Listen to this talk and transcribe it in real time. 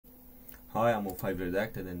Hi, I'm O5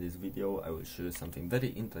 Redacted, and in this video I will show you something very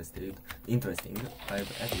interesting I've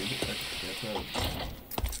added at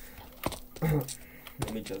Area-12.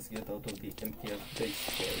 Let me just get out of the MTF base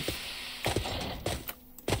first.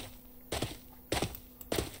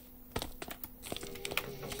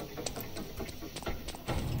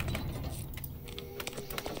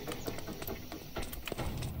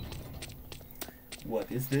 What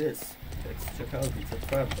is this? Let's check out. It's a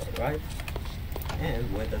trapdoor, right?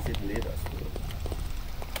 And where does it lead us to?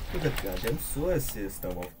 To the goddamn sewer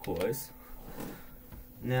system, of course.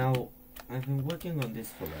 Now, I've been working on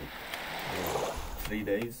this for like 3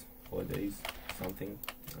 days, 4 days, something.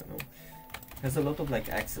 I don't know. There's a lot of like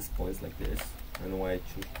access points like this. I know why I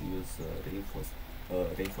choose to use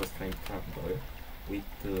reinforced frame trapdoor with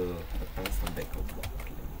a tungsten decal block. Let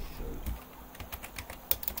me show you.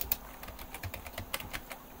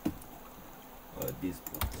 This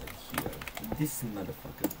block right here. This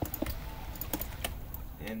motherfucker.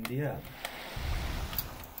 And yeah,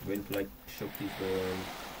 going to like showcase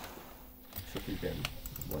them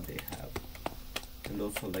what they have, and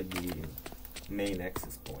also like the main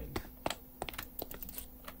access point.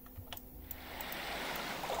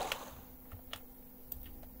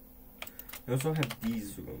 We also have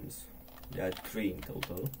these rooms. There are 3 in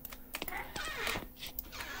total.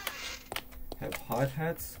 Have hard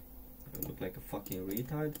hats. I look like a fucking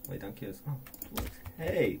retard. Why don't you? Oh, it works.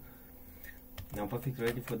 Hey! Now perfect,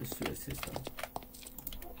 ready for the sewer system.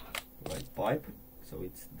 Right, pipe. So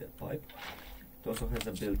it's the pipe. It also has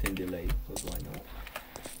a built-in delay, because why not?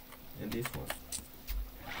 And this one.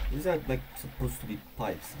 These are like supposed to be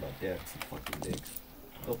pipes, but they're so fucking big.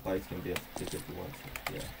 All pipes can be as big as you want.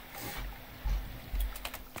 Yeah.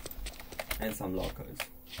 And some lockers.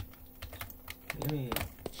 Let me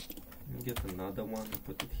get another one and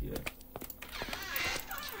put it here.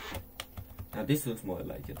 Now this looks more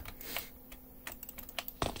like it.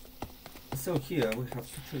 So here we have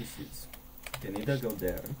 2 choices. You can either go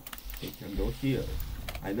there, you can go here.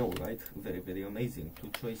 I know, right? Very, very amazing. 2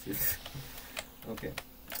 choices. Okay.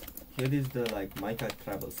 Here is the like mica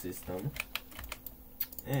travel system.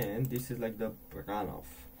 And this is like the runoff.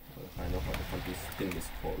 I know how the fuck this thing is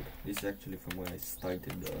called. This is actually from where I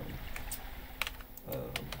started the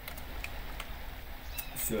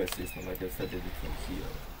sewer system. Like I started it from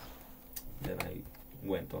here. Then I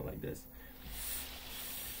went on like this.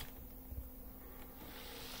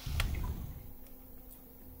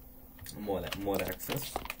 More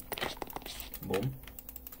access. Boom.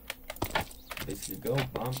 Basically go,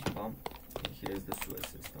 bump, bump. And here's the sewer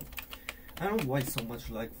system. I don't know why so much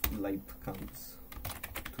light comes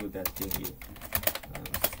to that thingy.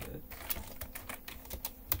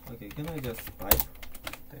 Okay, can I just pipe?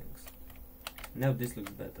 Thanks. Now this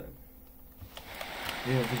looks better.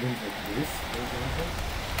 You have rooms like this, for example,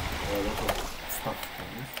 or a lot of stuff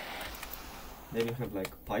comes. Then you have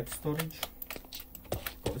like pipe storage,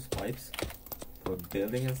 of course, pipes for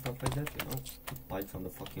building and stuff like that, you know, put pipes on the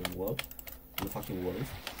fucking wall, on the fucking walls.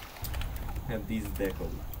 Have these deco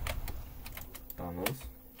tunnels,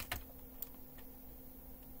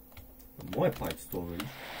 more pipe storage,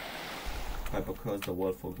 pipe across the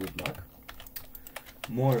wall for good luck,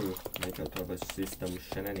 more metal traverse system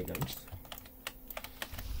shenanigans.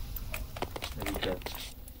 And we got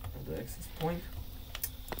the access point.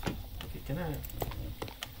 Okay, can I?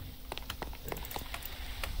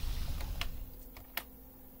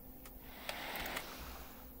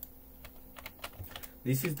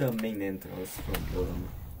 This is the main entrance from the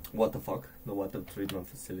the water treatment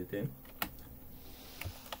facility.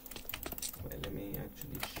 Well, let me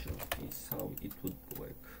actually showcase how it would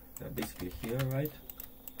work. Basically here, right?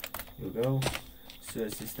 You go, sewer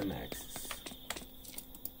system access.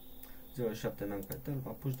 07 n-cartel,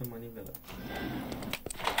 va push de manivelă.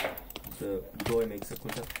 The door makes a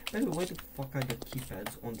cool sound. By the way, why the fuck are the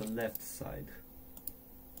keypads on the left side?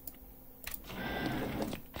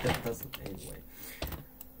 That doesn't anyway.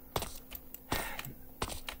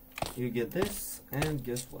 You get this, and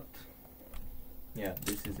guess what? Yeah,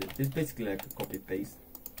 this is it. It's basically like a copy paste.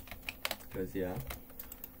 Because yeah.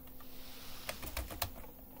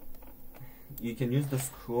 You can use the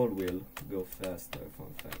scroll wheel to go faster,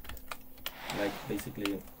 fun fact. Like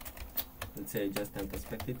basically, let's say I just enter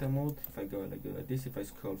spectator mode. If I go like this, if I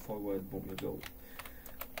scroll forward, boom, you go.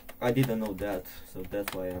 I didn't know that, so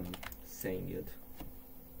that's why I'm saying it.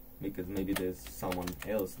 Because maybe there's someone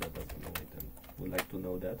else that doesn't know it and would like to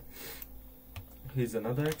know that. Here's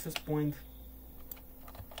another access point.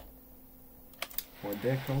 More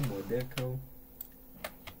deco, more deco.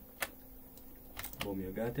 Boom,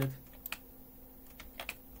 you got it.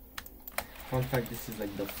 Fun fact, this is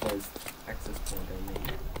like the first access point I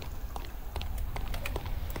made.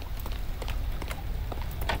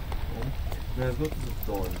 let's go to the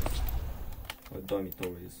dorms, or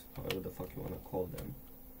dormitories, however the fuck you wanna call them.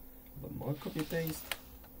 But more copy paste,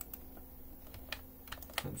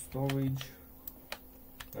 some storage,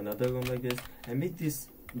 another room like this. I made this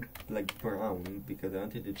like brown because I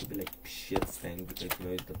wanted it to be like shit stained, because you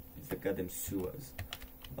know it's the goddamn sewers.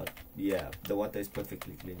 But yeah, the water is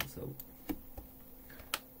perfectly clean, so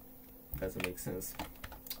doesn't make sense.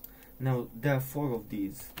 Now there are 4 of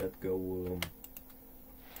these that go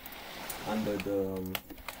under the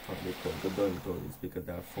how do they call it? The dormitories, because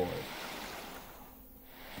there are 4.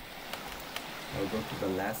 I'll go to the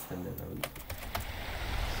last and then I'll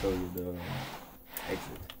show you the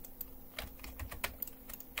exit.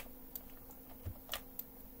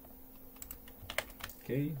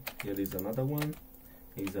 Okay, here is another one.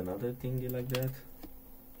 Here's another thingy like that.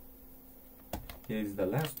 Here is the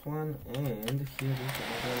last one, and here is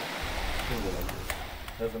another thingy like this.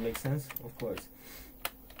 Does it make sense? Of course.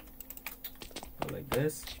 Go like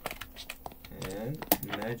this, and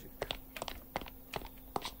magic.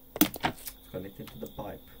 It's connected to the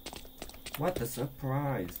pipe. What a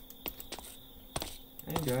surprise!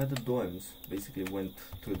 And there are the dorms. Basically went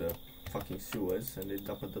to the fucking sewers and they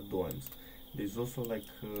dumped the dorms. There's also like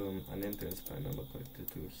an entrance, if I remember correctly,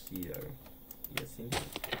 to here. Yes, in here.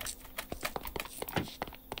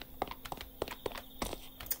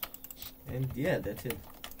 And yeah, that's it.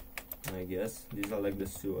 I guess these are like the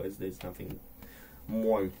sewers. There's nothing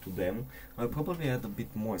more to them. I'll probably add a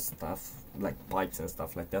bit more stuff, like pipes and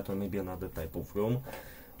stuff like that, or maybe another type of room.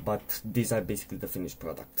 But these are basically the finished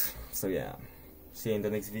product. So yeah, see you in the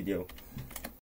next video.